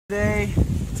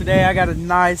Today I got a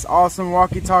nice, awesome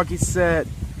walkie-talkie set.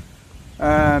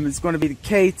 It's going to be the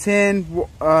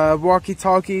K10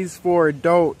 walkie-talkies for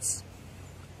adults.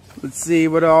 Let's see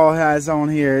what it all has on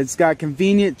here. It's got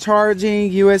convenient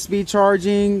charging, USB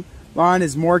charging. Line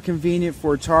is more convenient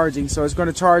for charging, so it's going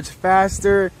to charge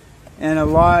faster and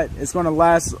it's going to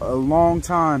last a long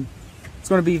time. It's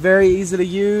going to be very easy to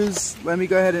use. Let me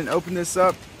go ahead and open this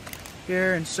up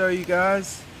here and show you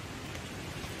guys.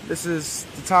 This is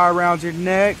to tie around your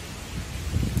neck,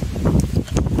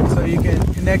 so you can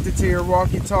connect it to your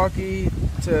walkie-talkie.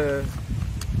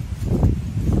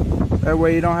 That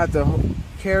way you don't have to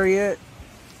carry it.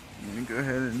 Let me go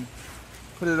ahead and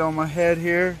put it on my head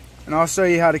here, and I'll show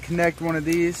you how to connect one of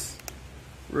these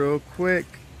real quick.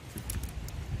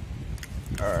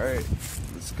 Alright,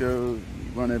 let's go.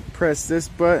 You want to press this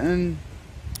button,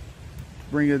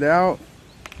 bring it out.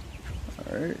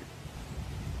 Alright.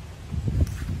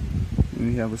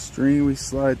 We have a string we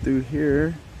slide through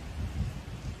here.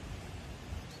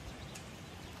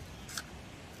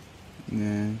 And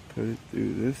then put it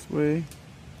through this way.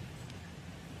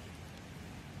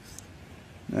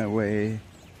 That way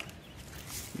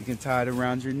you can tie it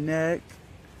around your neck.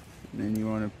 And then you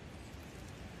want to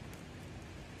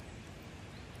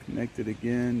connect it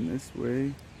again this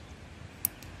way.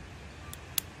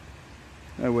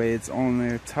 That way it's on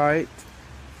there tight.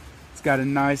 It's got a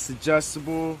nice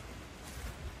adjustable.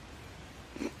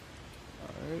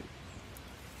 Alright.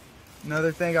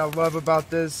 Another thing I love about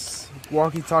this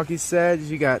walkie-talkie set is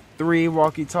you got 3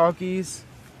 walkie-talkies.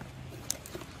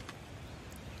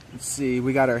 Let's see,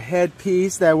 we got our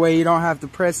headpiece. That way you don't have to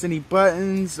press any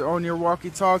buttons on your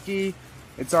walkie-talkie.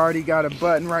 It's already got a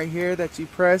button right here that you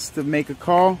press to make a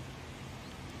call.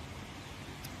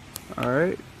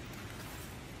 Alright.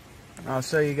 I'll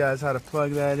show you guys how to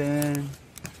plug that in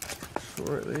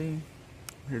shortly.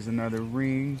 Here's another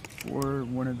ring for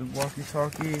one of the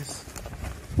walkie-talkies.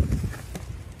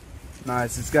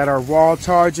 Nice. It's got our wall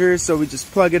charger, so we just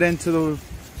plug it into the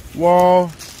wall.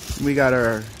 We got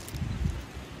our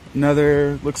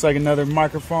looks like another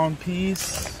microphone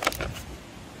piece.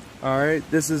 Alright,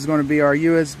 this is going to be our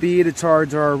USB to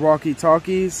charge our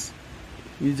walkie-talkies.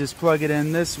 You just plug it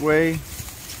in this way.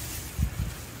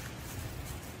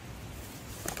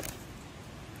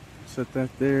 Set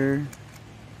that there.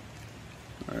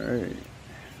 Alright.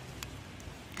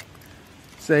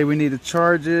 Say we need to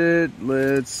charge it.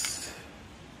 Let's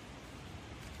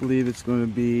believe it's going to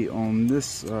be on this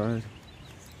side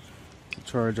to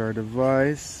charge our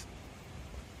device.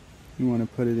 You want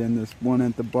to put it in this one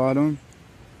at the bottom.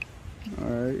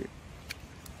 Alright.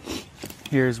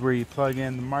 Here's where you plug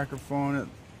in the microphone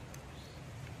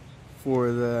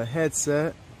for the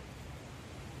headset.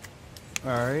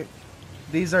 Alright.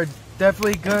 These are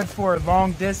definitely good for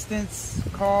long distance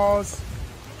calls.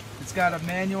 It's got a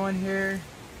manual in here.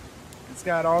 It's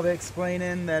got all the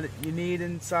explaining that you need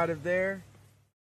inside of there.